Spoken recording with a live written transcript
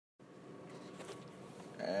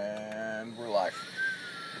And we're live.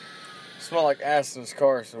 Smell like ass in his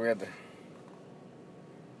car, so we had to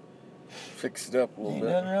fix it up a little Ain't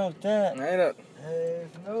bit. nothing wrong with that. Ain't it?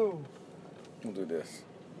 No. We'll do this.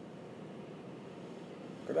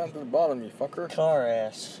 Go down to the bottom, you fucker. Car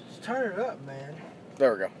ass. Just turn it up, man.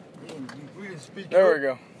 There we go. We can speak There up. we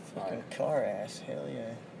go. Fucking car ass. Hell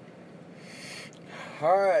yeah.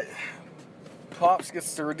 Alright. Pops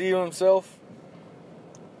gets to redeem himself.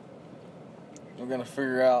 We're gonna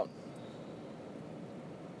figure out.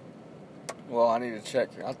 Well, I need to check.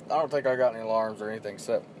 I don't think I got any alarms or anything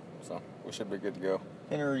set, so we should be good to go.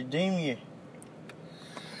 Gonna redeem you.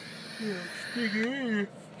 Yeah, speaking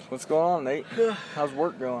What's going on, Nate? How's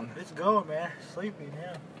work going? It's going, man. Sleepy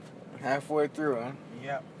now. Halfway through, huh?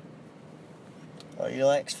 Yep. Oh, you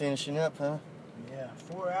likes finishing up, huh? Yeah.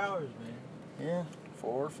 4 hours, man. Yeah.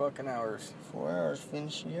 4 fucking hours. 4 hours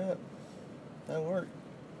finishing you up. That work.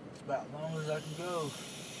 It's about as long as I can go.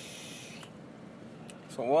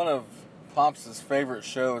 So one of Pops' favorite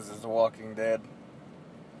shows is The Walking Dead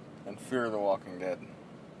and Fear of the Walking Dead.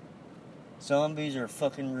 Zombies are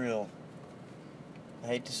fucking real. I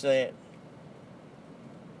hate to say it.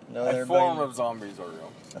 No, A form of zombies are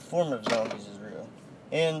real. A form of zombies is real.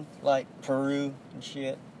 In, like, Peru and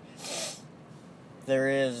shit, there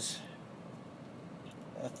is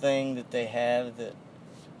a thing that they have that,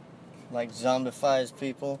 like, zombifies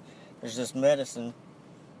people. There's this medicine.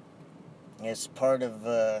 It's part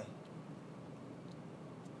of,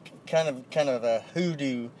 kind of a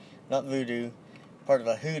hoodoo, not voodoo, part of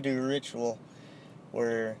a hoodoo ritual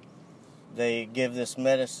where they give this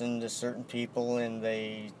medicine to certain people and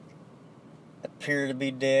they appear to be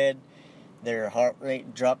dead. Their heart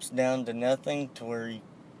rate drops down to nothing to where you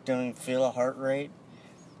don't even feel a heart rate.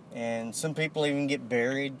 And some people even get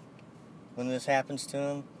buried when this happens to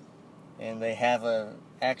them. And they have a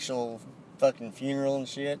actual fucking funeral and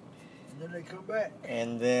shit. And then they come back.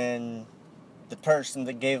 And then the person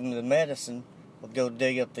that gave them the medicine will go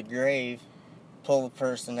dig up the grave, pull the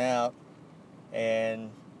person out,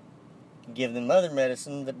 and give them other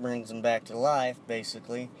medicine that brings them back to life,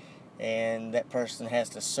 basically. And that person has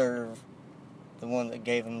to serve the one that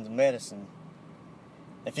gave them the medicine.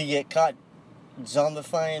 If you get caught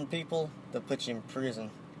zombifying people, they'll put you in prison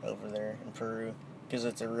over there in Peru, because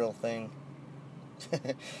it's a real thing.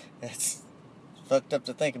 It's fucked up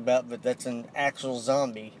to think about, but that's an actual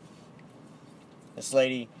zombie. This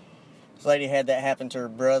lady had that happen to her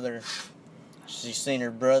brother. She seen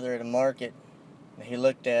her brother at a market. He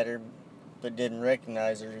looked at her, but didn't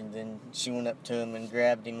recognize her, and then she went up to him and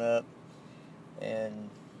grabbed him up and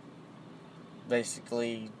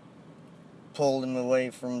basically pulled him away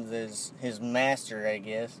from his master, I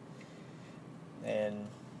guess, and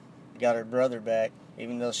got her brother back,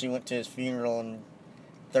 even though she went to his funeral and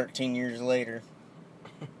 13 years later.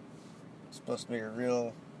 It's supposed to be a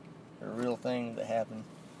real thing that happened.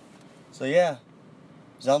 So yeah,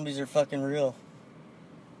 zombies are fucking real.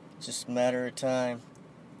 It's just a matter of time.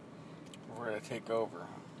 We're gonna take over.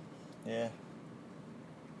 Yeah.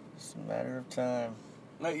 It's a matter of time.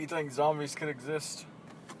 Nate, you think zombies could exist?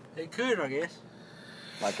 They could, I guess.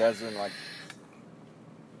 Like as in like,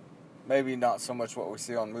 maybe not so much what we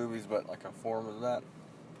see on movies, but like a form of that?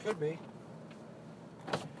 Could be.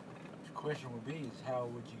 The question would be is how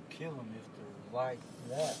would you kill them if they're like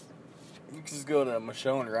that? You could just go to a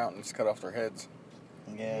Michonne route and just cut off their heads.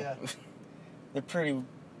 Yeah. They're pretty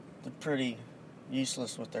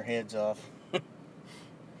useless with their heads off.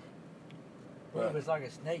 Well, if it's like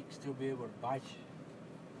a snake, still be able to bite you.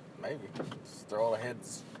 Maybe. Just throw all the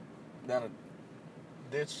heads down a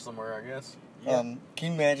ditch somewhere, I guess. Yeah. Can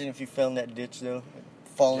you imagine if you fell in that ditch, though?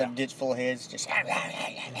 Fall in Yeah. a ditch full of heads, just...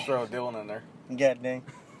 Throw Dylan in there. God dang.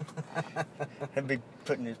 That'd be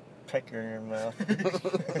putting his pecker in your mouth.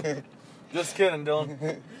 Just kidding,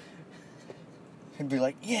 Dylan. He'd be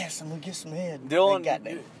like, yes, I'm going to get some head. Dylan,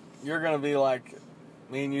 Goddamn. you're going to be like,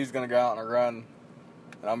 me and you's going to go out on a run,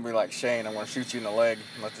 and I'm going to be like Shane, I'm going to shoot you in the leg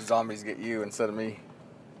and let the zombies get you instead of me.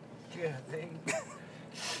 Yeah, dang.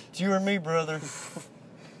 It's you or me, brother.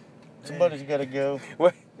 Somebody's got to go.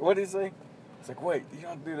 Wait, what did he say? It's like, wait, you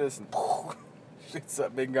don't do this, and shoots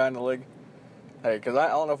that big guy in the leg. Hey, because I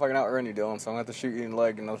don't know if I can outrun you, Dylan, so I'm going to have to shoot you in the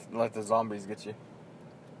leg and let the zombies get you.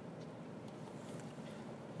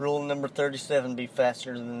 Rule number 37, be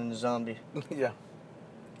faster than the zombie. Yeah.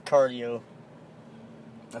 Cardio.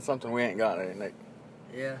 That's something we ain't got, Nate.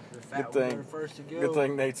 Yeah, the fat Good ones thing. are first to go. Good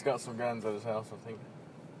thing Nate's got some guns at his house, I think.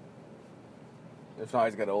 If not,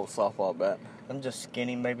 he's got an old softball bat. I'm just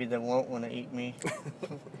skinny. Maybe they won't want to eat me.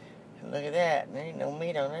 Look at that. There ain't no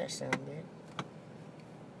meat on that son of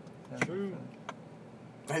a bitch. True.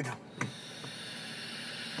 They don't.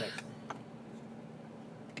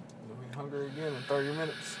 You'll be hungry again in 30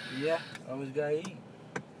 minutes. Yeah, always gotta eat.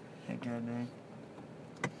 Heck, goddamn.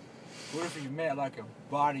 What if you met like a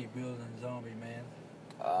bodybuilding zombie, man?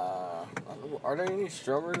 Are they any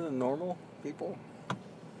stronger than normal people?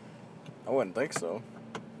 I wouldn't think so.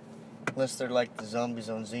 Unless they're like the zombies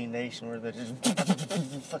on Z Nation where they're just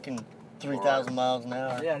fucking 3,000 miles an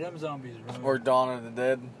hour. Yeah, them zombies run. Or Dawn of the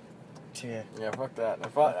Dead. Yeah. Yeah, fuck that.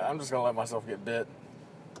 I'm just gonna let myself get bit.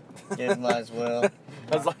 Yeah, might as well.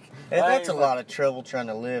 That's like, That's a lot of trouble trying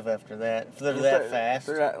to live after that. If they're that fast. If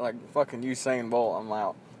they're that, like fucking Usain Bolt, I'm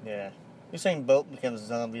out. Yeah. Usain Bolt becomes a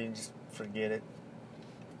zombie and just forget it.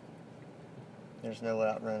 There's no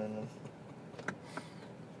outrunning them.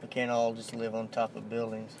 We can't all just live on top of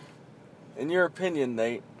buildings. In your opinion,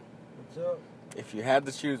 Nate, What's up? if you had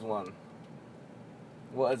to choose one,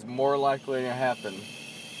 what is more likely to happen?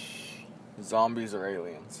 Zombies or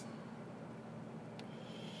aliens?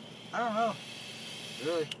 I don't know.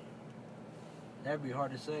 Really? That'd be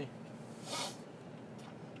hard to say.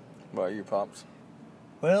 What about you, Pops?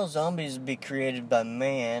 Well, zombies would be created by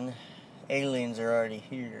man. Aliens are already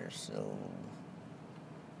here, so...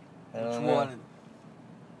 I don't know.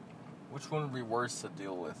 Which one would be worse to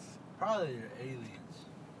deal with? Probably the aliens.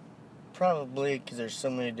 Probably because there's so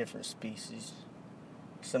many different species.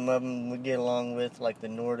 Some of them we get along with, like the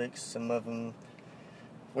Nordics. Some of them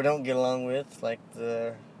we don't get along with, like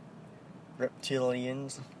the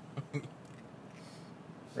reptilians.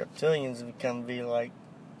 Reptilians have become to be like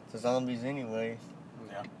the zombies anyway.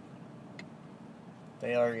 Yeah.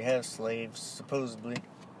 They already have slaves, supposedly.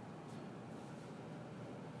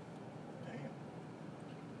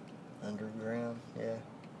 Underground, yeah.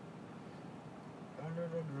 Under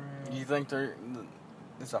the ground. You think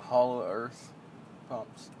it's a hollow Earth,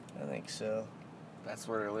 Pops? I think so. That's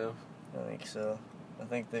where they live. I think so. I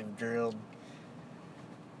think they've drilled.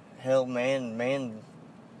 Hell, man,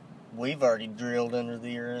 we've already drilled under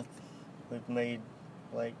the earth. We've made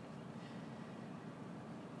like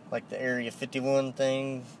the Area 51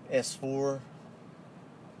 thing, S4.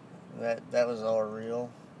 That was all real.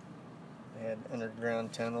 They had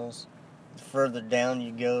underground tunnels. The further down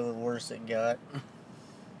you go, the worse it got.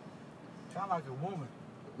 Sound like a woman.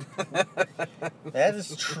 That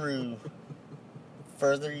is true. The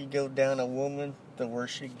further you go down a woman, the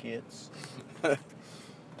worse she gets. I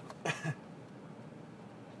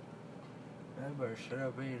better shut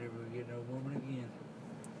up and never get no woman again.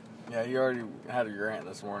 Yeah, you already had your rant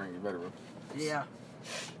this morning. You better. Yeah.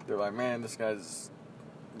 They're like, man, this guy's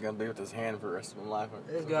gonna be with his hand for the rest of his life.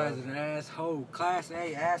 This guy's an asshole. Class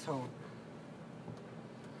A asshole.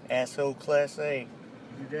 Asshole class A.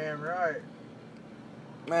 You're damn right.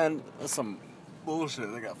 Man, that's some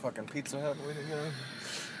bullshit. They got fucking Pizza Hut waiting, you know?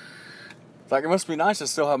 It's like, it must be nice to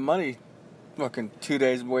still have money fucking 2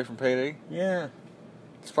 days away from payday. Yeah,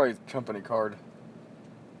 It's probably a company card.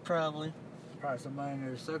 probably. Probably somebody in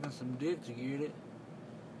there sucking some dick to get it.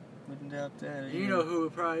 Wouldn't doubt that. You know who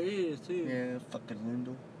it probably is, too. Yeah, fucking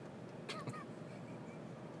Wendell.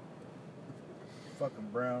 Fucking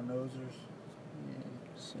brown nosers. Yeah,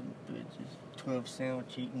 son of bitches. 12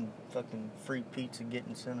 sandwich eating, fucking free pizza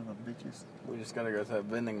getting son of a bitches. We just gotta go to that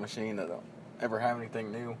vending machine that don't ever have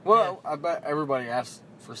anything new. Well, I bet everybody asks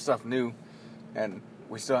for stuff new, and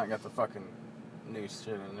we still ain't got the fucking new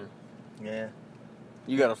shit in there. Yeah.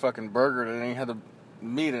 You got a fucking burger that ain't had the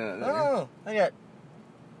meat in it. didn't you? Oh, I got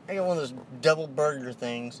one of those double burger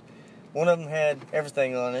things. One of them had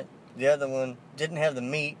everything on it. The other one didn't have the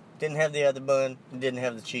meat, didn't have the other bun, and didn't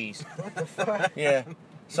have the cheese. What the fuck? Yeah.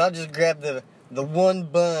 So I just grabbed the one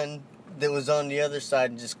bun that was on the other side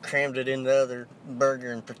and just crammed it in the other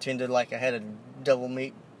burger and pretended like I had a double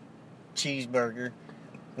meat cheeseburger,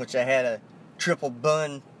 which I had a triple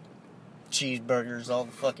bun cheeseburger is all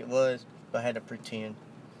the fuck it was. But I had to pretend.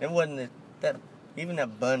 It wasn't that even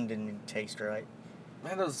that bun didn't even taste right.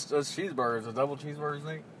 Man, those cheeseburgers, the double cheeseburgers,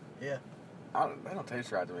 Nate, Yeah. they don't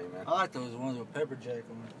taste right to me, man. I like those ones with pepper jack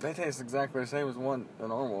on it. They taste exactly the same as the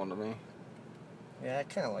normal one to me. Yeah, I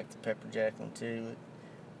kind of like the pepper jack one too.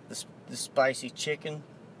 But the spicy chicken,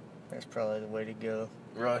 that's probably the way to go.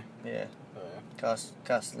 Really? Yeah, Yeah. costs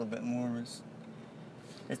a little bit more. But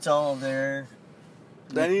it's all there.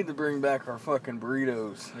 They need to bring back our fucking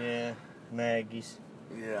burritos. Yeah, Maggie's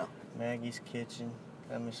Yeah. kitchen.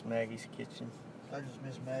 I miss Maggie's kitchen. I just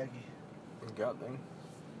miss Maggie. God dang.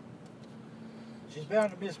 She's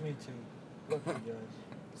bound to miss me too. Look, you guys.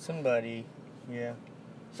 Somebody, yeah,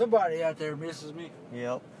 Somebody out there misses me.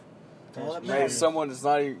 yep. Well, that Hey, matters. someone that's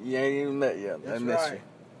not even, you ain't even met yet. That's they miss right. you.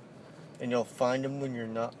 And you'll find them when you're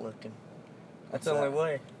not looking. That's the What's only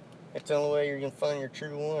way. That's the only way you're gonna find your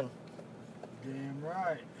true one. Damn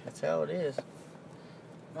right. That's how it is.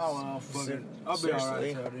 Oh well, fuck it. I'll be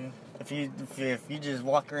alright till then. If you just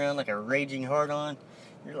walk around like a raging hard-on,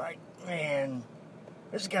 you're like, man,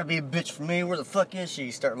 there's got to be a bitch for me. Where the fuck is she?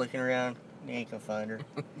 You start looking around, you ain't gonna find her.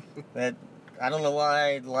 I don't know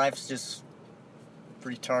why life's just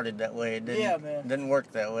retarded that way. It didn't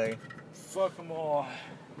work that way. Fuck them all.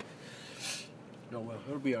 No, well,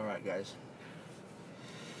 it'll be alright, guys.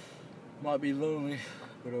 Might be lonely,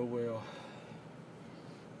 but oh well.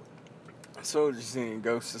 So, did you see any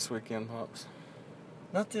ghosts this weekend, Pops?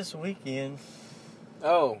 Not this weekend.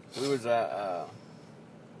 Oh, we was at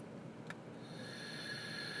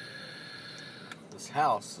this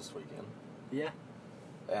house this weekend. Yeah.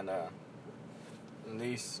 And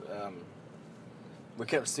niece, we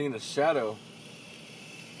kept seeing a shadow,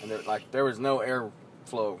 and there was no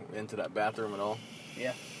airflow into that bathroom at all.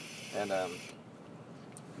 Yeah. And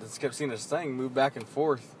just kept seeing this thing move back and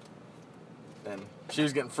forth, and she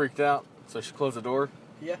was getting freaked out, so she closed the door.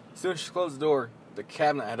 Yeah. As soon as she closed the door, the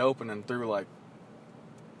cabinet had opened and threw like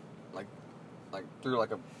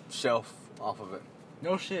a shelf off of it.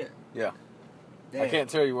 No shit. Yeah. Damn. I can't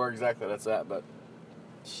tell you where exactly that's at, but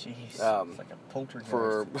Jeez, it's like a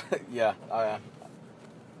poltergeist. Yeah,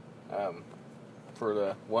 for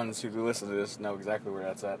the ones who listen to this know exactly where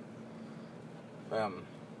that's at.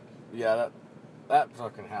 Yeah, that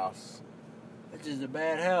fucking house. It's just a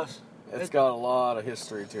bad house. It's got a lot of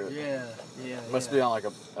history to it. Yeah. Must be on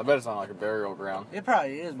I bet it's on like a burial ground. It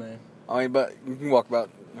probably is, man. I mean, but you can walk about.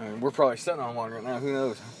 I mean, we're probably sitting on one right now. Who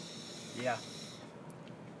knows? Yeah.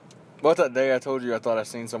 What that day I told you I thought I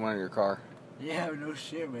seen someone in your car? Yeah, no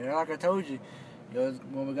shit, man. Like I told you,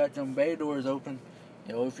 when we got them bay doors open,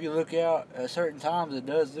 if you look out at certain times, it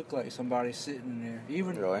does look like somebody's sitting in there.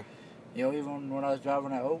 Even Really? Even when I was driving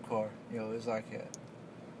that old car, it's like that.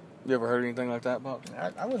 You ever heard anything like that, Bob?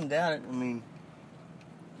 I wouldn't doubt it. I mean,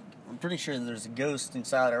 I'm pretty sure there's a ghost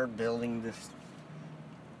inside our building.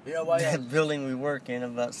 That building we work in.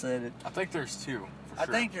 I'm about said it. I think there's two. I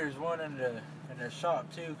think there's one in the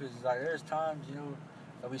shop too, because like there's times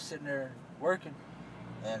I'll be sitting there working,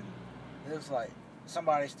 and it looks like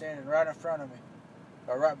somebody standing right in front of me,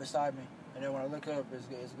 or right beside me, and then when I look up,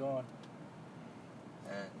 it's gone.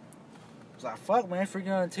 And it's like, fuck, man, if you're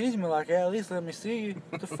gonna tease me like that, at least let me see you.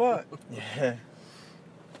 What the fuck? Yeah.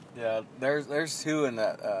 Yeah, there's two in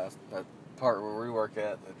that part where we work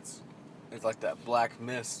at. It's like that black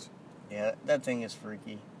mist. Yeah, that thing is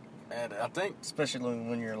freaky. And I think, especially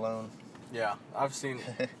when you're alone. Yeah, I've seen,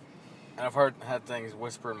 and I've had things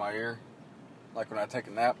whisper in my ear, like when I take a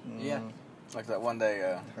nap. Yeah. Like that one day.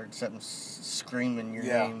 I heard something screaming your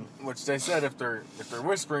name. Which they said if they're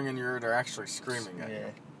whispering in your ear, they're actually screaming at you.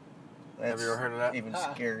 Have you ever heard of that? Even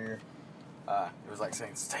scarier. It was like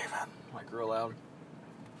saying "Steven," like real loud.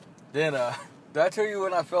 Then, did I tell you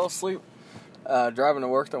when I fell asleep driving to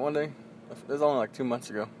work that one day? It was only like 2 months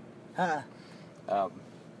ago. Huh.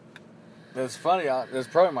 It was funny. It was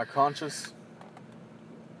probably my conscious.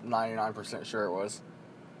 99% sure it was.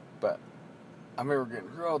 But I remember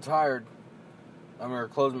getting real tired. I remember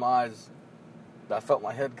closing my eyes. I felt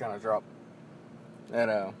my head kind of drop. And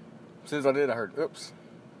as soon as I did, I heard, oops.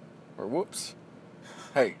 Or whoops.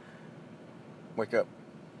 Hey. Wake up.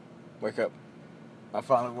 Wake up. I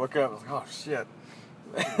finally woke up. I was like, oh, shit.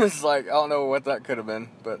 It's like, I don't know what that could have been.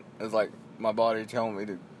 But it's like my body telling me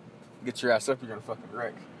to get your ass up. You're going to fucking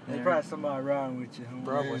wreck. There's probably somebody wrong with you.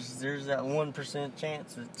 Probably. There's that 1%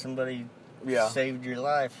 chance that somebody Yeah. saved your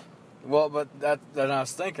life. Well, but then I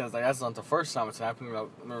was thinking, that's not the first time it's happened. I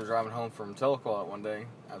remember driving home from Telequal one day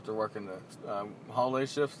after working the holiday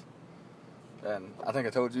shift. And I think I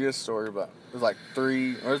told you this story, but it was like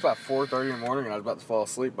it was about 4:30 in the morning, and I was about to fall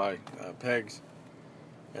asleep by pegs.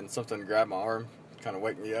 And something grabbed my arm, kind of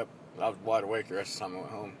waking me up. I was wide awake the rest of the time I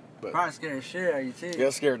went home. But probably scared the shit out of you, too. Yeah,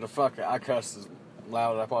 scared the fuck out. I cussed as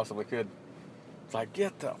loud as I possibly could. It's like,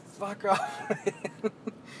 get the fuck off.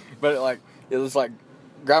 But it was like,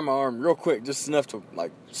 grab my arm real quick, just enough to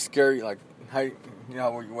like scare you, like, hey, you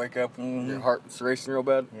know when you wake up and your heart's racing real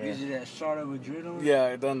bad? Yeah. Gives you that shot of adrenaline? Yeah,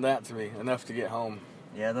 it done that to me, enough to get home.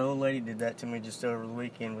 Yeah, the old lady did that to me just over the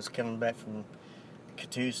weekend. Was coming back from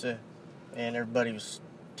Catoosa, and everybody was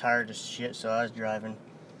tired as shit, so I was driving.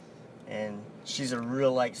 And she's a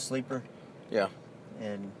real light sleeper. Yeah.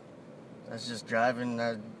 And I was just driving,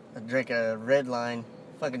 I drank a red line,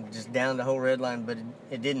 fucking just down the whole red line, but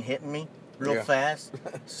it didn't hit me real fast.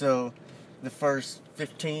 So the first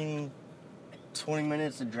 15, 20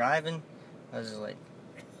 minutes of driving, I was just like,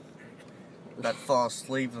 about to fall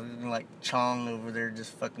asleep, like Chong over there,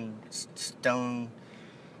 just fucking stoned.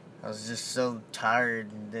 I was just so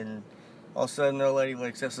tired, and then All of a sudden, the old lady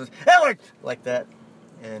wakes up and says, Edward! Like that.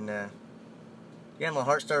 And, yeah, my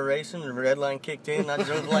heart started racing, the red line kicked in, I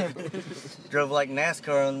drove like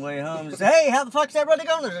NASCAR on the way home. Just, hey, how the fuck's everybody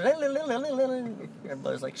going?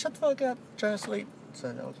 Everybody's like, shut the fuck up, I'm trying to sleep. I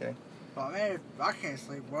said, okay. Oh man, if I can't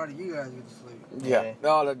sleep, why do you guys get to sleep? Yeah.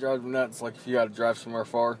 No, that drives me nuts. Like, if you got to drive somewhere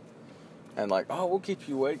far, and like, oh, we'll keep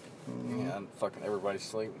you awake. Mm-hmm. Yeah, and fucking everybody's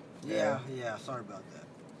asleep. Yeah, sorry about that.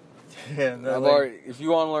 Yeah, I've already, if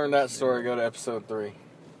you want to learn that story, go to episode 3.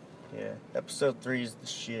 Yeah, episode 3 is the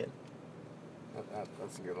shit.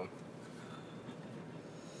 That's a good one.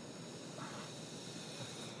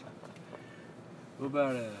 What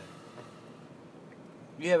about,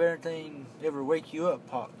 you have anything ever wake you up,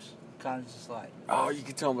 Pops? Kind of just like... Oh, you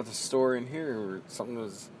can tell them about the story in here, or something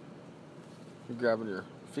was grabbing your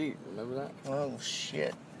feet. Remember that? Oh,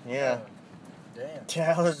 shit. Yeah. Damn.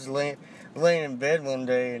 Yeah, I was laying in bed one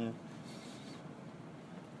day, and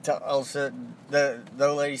all of a sudden, the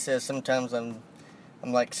old lady says sometimes I'm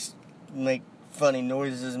like, make funny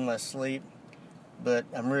noises in my sleep, but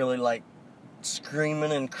I'm really like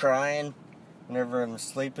screaming and crying whenever I'm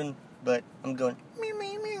sleeping, but I'm going, meow,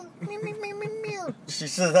 meow, meow, meow, meow, meow, meow, meow. She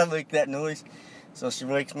says I make that noise, so she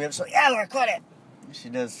wakes me up, she's like, yeah, quit it! She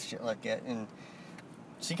does shit like that, and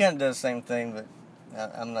she kind of does the same thing, but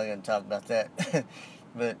I'm not going to talk about that.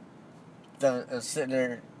 But I was sitting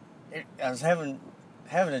there, I was having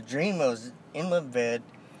a dream. I was in my bed,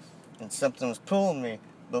 and something was pulling me.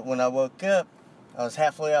 But when I woke up, I was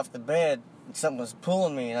halfway off the bed, and something was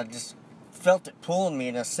pulling me, and I just felt it pulling me,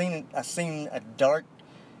 and I seen a dark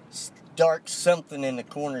something in the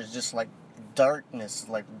corners, just like darkness,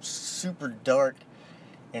 like super dark.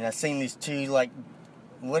 And I seen these two, like,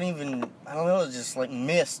 I don't know, it was just like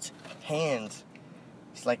mist hands.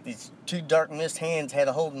 It's like these two dark mist hands had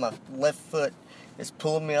a hold of my left foot. It's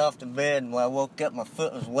pulling me off the bed, and when I woke up, my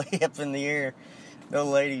foot was way up in the air. The old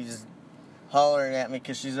lady was hollering at me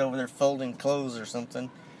because she's over there folding clothes or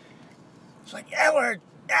something. She's like, Edward,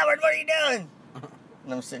 what are you doing?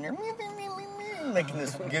 And I'm sitting there making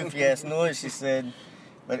this goofy ass noise, she said.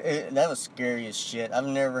 But that was scary as shit. I've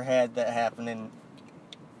never had that happen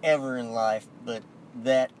ever in life, but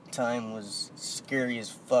that time was scary as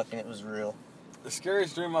fuck, and it was real. The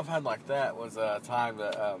scariest dream I've had like that was a time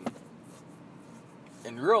that,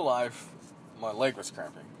 in real life, my leg was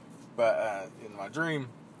cramping. But in my dream,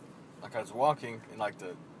 like I was walking, and like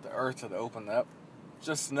the earth had opened up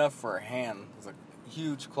just enough for a hand. It was like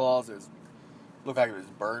huge claws. It looked like it was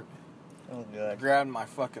burnt. Oh, God. Grabbed my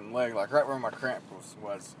fucking leg, like right where my cramp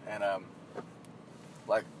was. And,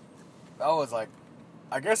 like, I was like,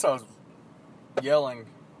 I guess I was yelling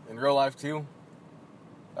in real life too.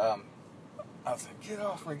 I was like, get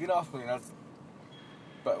off me.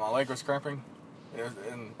 But my leg was cramping.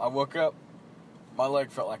 And I woke up, my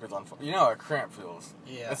leg felt like it was on fire. You know how a cramp feels?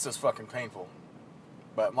 Yeah. It's just fucking painful.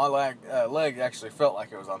 But my leg actually felt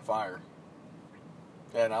like it was on fire.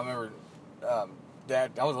 And I remember,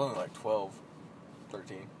 Dad, I was only like 12,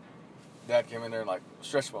 13. Dad came in there and like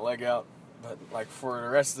stretched my leg out. But like for the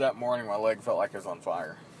rest of that morning, my leg felt like it was on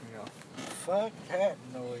fire. You know? Fuck that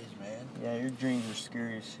noise, man. Yeah, your dreams are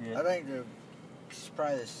scary as shit. I think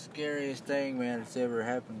probably the scariest thing, man, that's ever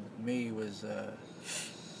happened with me was,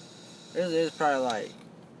 it was probably like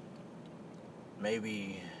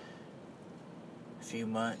maybe a few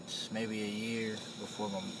months, maybe a year before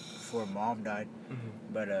Mom died.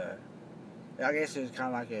 Mm-hmm. But I guess it was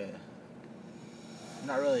kind of like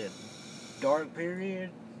not really a dark period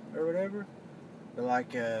or whatever, but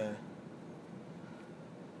like a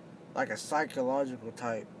psychological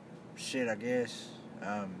type shit, I guess.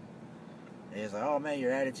 It's like, oh man,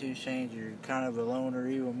 your attitude changed, you're kind of a loner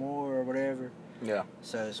even more or whatever. Yeah.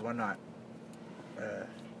 So why not?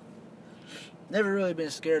 Never really been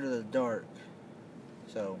scared of the dark.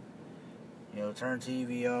 So, turn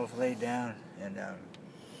TV off, lay down, and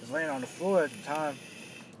was laying on the floor at the time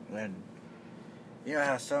when, you know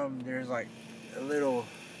how there's like a little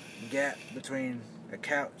gap between a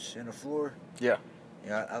couch and the floor? Yeah.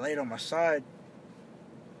 I laid on my side,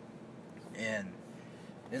 and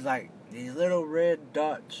it's like these little red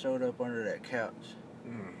dots showed up under that couch.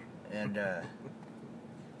 And I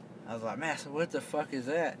was like, man, so what the fuck is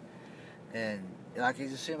that? And like it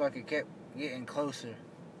just seemed like it kept getting closer.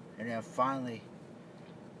 And then finally,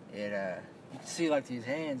 you could see like these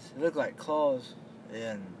hands. It looked like claws.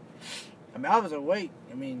 And I was awake.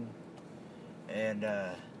 And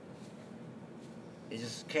it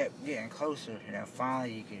just kept getting closer. And then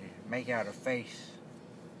finally, you could make out a face.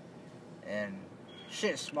 And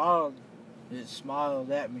shit smiled. It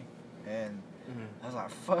smiled at me. And I was like,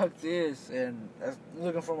 fuck this. And I was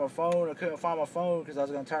looking for my phone. I couldn't find my phone because I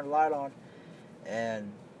was going to turn the light on.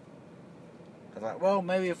 And I was like, well,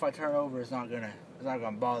 maybe if I turn over, it's not gonna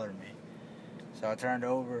bother me. So I turned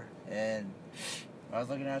over, and I was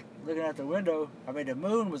looking at the window. I mean, the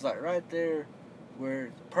moon was like right there, where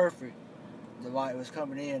it's perfect. The light was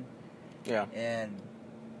coming in. Yeah. And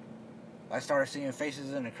I started seeing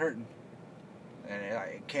faces in the curtain, and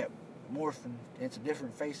it kept morphing into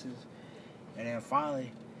different faces. And then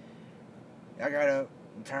finally, I got up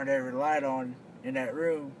and turned every light on in that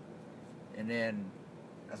room, and then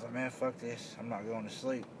I was like, man, fuck this. I'm not going to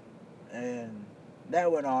sleep. And that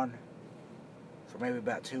went on for maybe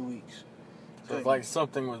about 2 weeks. So it's like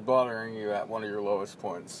something was bothering you at one of your lowest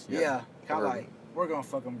points. Yeah. Kind of like, we're going to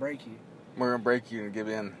fucking break you. We're going to break you and give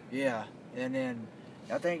in. Yeah. And then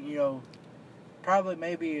I think, probably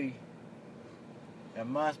maybe a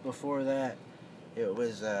month before that, it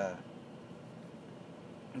was the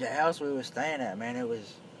house we were staying at, man.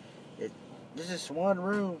 There's this one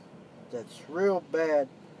room that's real bad.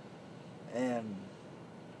 And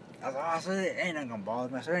I said, it ain't nothing gonna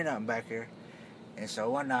bother me. There ain't nothing back here. And so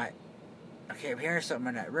one night, I kept hearing something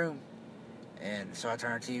in that room. And so I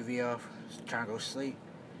turned the TV off, trying to go sleep.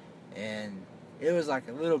 And it was like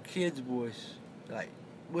a little kid's voice, like,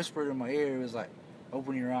 whispered in my ear. It was like,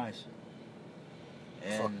 open your eyes.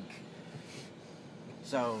 And Fuck.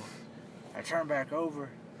 So I turned back over,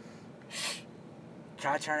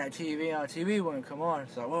 tried to turn that TV on. The TV wouldn't come on.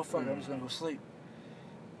 So, well, fuck, I'm just gonna go sleep.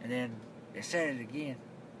 And then it said it again.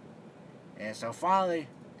 And so finally,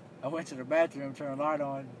 I went to the bathroom, turned the light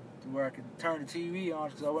on to where I could turn the TV on,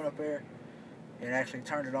 because I went up there and actually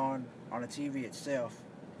turned it on the TV itself.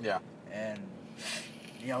 Yeah. And,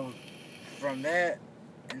 from that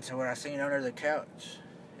into what I seen under the couch,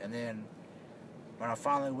 and then when I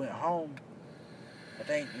finally went home, I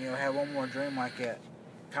think, I had one more dream like that.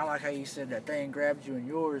 Kind of like how you said that thing grabbed you in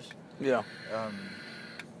yours. Yeah.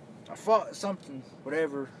 I fought something,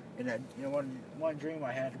 whatever, in that, one dream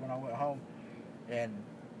I had when I went home. And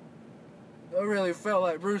I really felt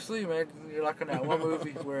like Bruce Lee, man. Like in that one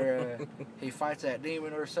movie where he fights that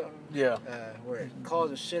demon or something. Yeah. Where it claws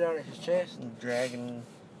the shit out of his chest. Dragon.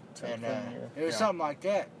 And it was something like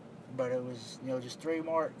that. But it was, just 3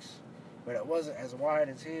 marks. But it wasn't as wide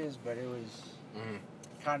as his, but it was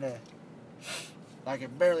kind of like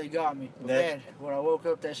it barely got me. But man, when I woke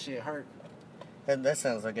up, that shit hurt. That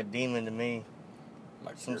sounds like a demon to me.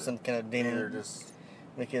 Like some kind of demon. Just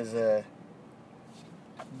because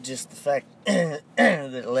just the fact that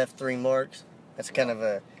it left 3 marks, that's kind of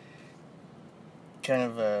a kind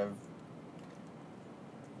of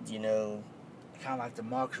like the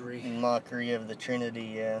mockery of the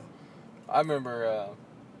Trinity. Yeah. I remember.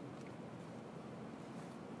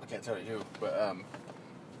 I can't tell you who, but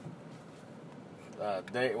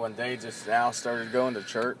when they just now started going to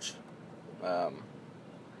church,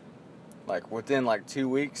 like within like 2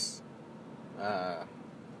 weeks. Well,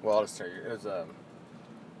 I'll just tell you, it was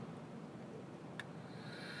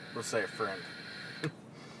let's say a friend.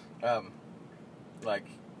 Like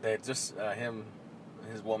they had just him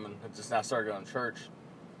and his woman had just now started going to church,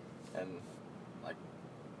 and like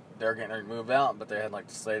they're getting ready to move out, but they had like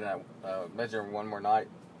to stay in that bedroom one more night.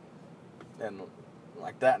 And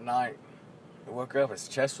like that night, he woke up, his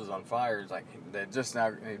chest was on fire. It's like he just now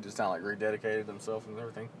like rededicated himself and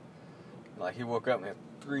everything. Like he woke up and had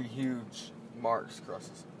 3 huge marks across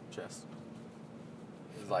his chest.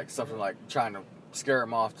 It was like something like trying to scare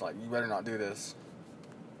him off, to like, you better not do this,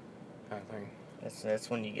 kind of thing. That's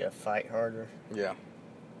when you gotta fight harder. Yeah.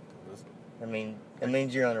 I mean, it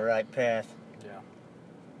means you're on the right path. Yeah.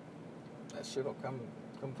 That shit'll come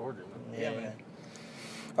toward you, man. Yeah, man.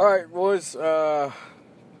 All right, boys.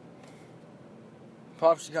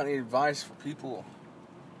 Pops, you got any advice for people?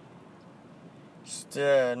 Just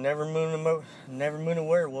never moon a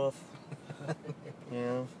werewolf.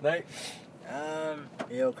 Nate?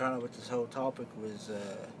 Kind of with this whole topic was,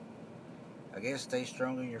 I guess, stay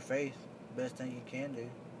strong in your faith. Best thing you can do.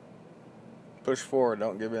 Push forward,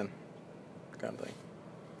 don't give in, kind of thing.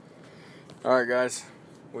 All right, guys.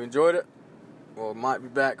 We enjoyed it. Well, might be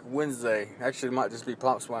back Wednesday. Actually, it might just be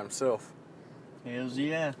Pops by himself. Hells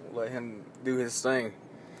yeah. We'll let him do his thing.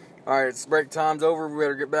 All right, it's break time's over. We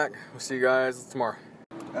better get back. We'll see you guys tomorrow.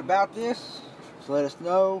 About this, so let us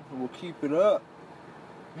know. We'll keep it up.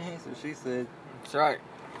 Man, so she said. That's right.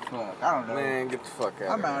 Fuck, I don't know. Man, get the fuck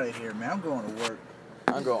out. I'm out of here, man. I'm going to work.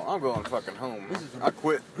 I'm going fucking home. I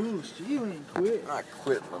quit. Boost, you ain't quit. I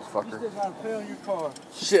quit, You motherfucker. still got a pay on your car.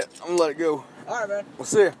 Shit, I'm gonna let it go. All right, man. We'll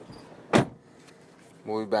see ya.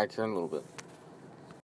 We'll be back here in a little bit.